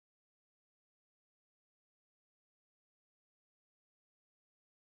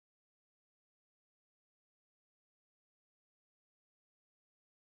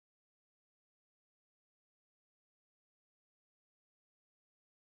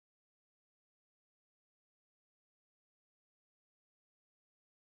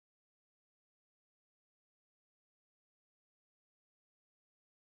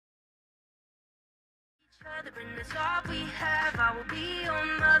And that's all we have. I will be your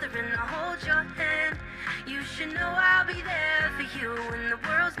mother and I'll hold your hand. You should know I'll be there for you when the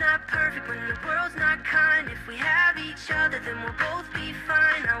world's not perfect, when the world's not kind. If we have each other, then we'll both be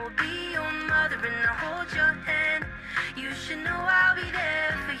fine. I will be your mother and I'll hold your hand. You should know I'll be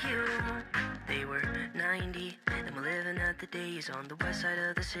there for you. They were 90 and were living at the days on the west side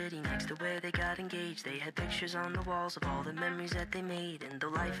of the city, next to where they got engaged. They had pictures on the walls of all the memories that they made. And though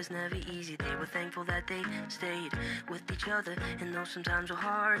life is never easy, they were thankful that they stayed with each other. And though sometimes were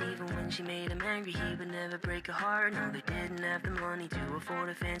hard, even when she made him angry, he would never break her heart. No, they didn't have the money to afford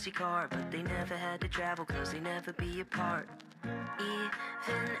a fancy car, but they never had to travel cause they never be apart.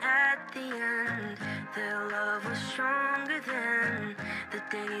 Even at the end, their love was stronger than the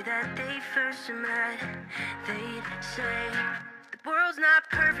day that they first met. They'd say, the world's not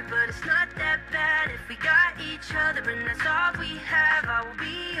perfect, but it's not that bad if we got each other, and that's all we have. I will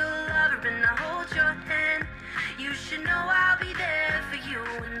be your lover and I'll hold your hand. You should know I'll be there for you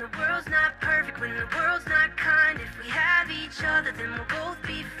when the world's not perfect, when the world's not kind. If we have each other, then we'll both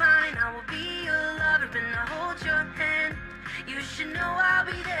be fine. I will be your lover and I'll hold your hand. You should know I'll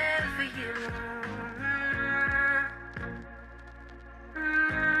be there for you.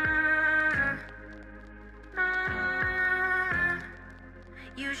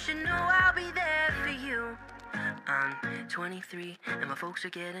 You should know I'll be there for you. I'm 23 and my folks are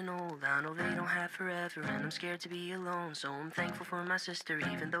getting old. I know they don't have forever and I'm scared to be alone. So I'm thankful for my sister,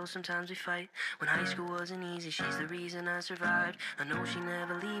 even though sometimes we fight. When high school wasn't easy, she's the reason I survived. I know she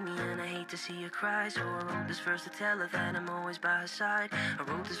never leave me and I hate to see her cry. So I wrote this verse to tell her that I'm always by her side. I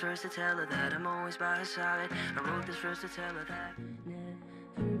wrote this verse to tell her that I'm always by her side. I wrote this verse to tell her that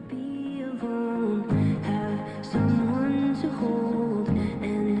never be alone, have someone to hold.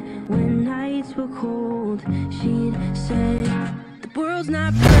 And when nights were cold, she'd say, the world's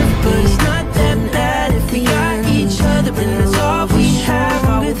not perfect, but it's not that